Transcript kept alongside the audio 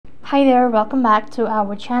Hi there, welcome back to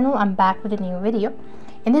our channel. I'm back with a new video.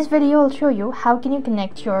 In this video, I'll show you how can you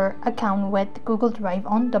connect your account with Google Drive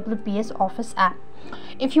on WPS Office app.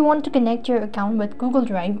 If you want to connect your account with Google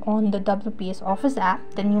Drive on the WPS Office app,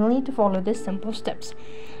 then you'll need to follow these simple steps.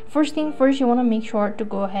 First thing first, you want to make sure to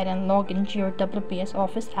go ahead and log into your WPS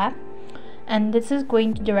Office app, and this is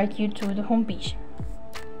going to direct you to the home page.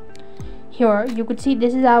 Here you could see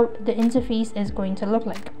this is how the interface is going to look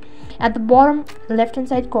like. At the bottom left hand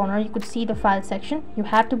side corner, you could see the file section. You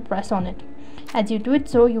have to press on it. As you do it,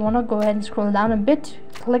 so you want to go ahead and scroll down a bit,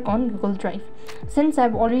 click on Google Drive. Since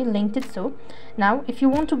I've already linked it, so now if you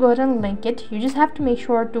want to go ahead and link it, you just have to make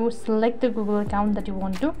sure to select the Google account that you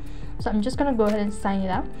want to. So I'm just going to go ahead and sign it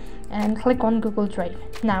out and click on Google Drive.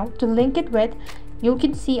 Now to link it with, you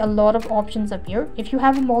can see a lot of options up here. If you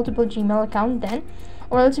have a multiple Gmail account, then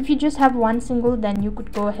or else if you just have one single, then you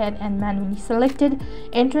could go ahead and manually select it,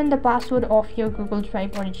 enter in the password of your Google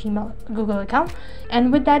Drive or Gmail Google account,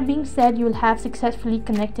 and with that being said, you will have successfully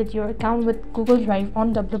connected your account with Google Drive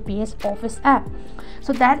on WPS Office app.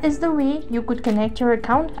 So that is the way you could connect your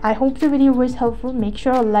account. I hope the video was helpful. Make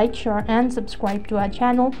sure to like, share and subscribe to our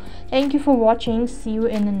channel. Thank you for watching. See you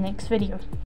in the next video.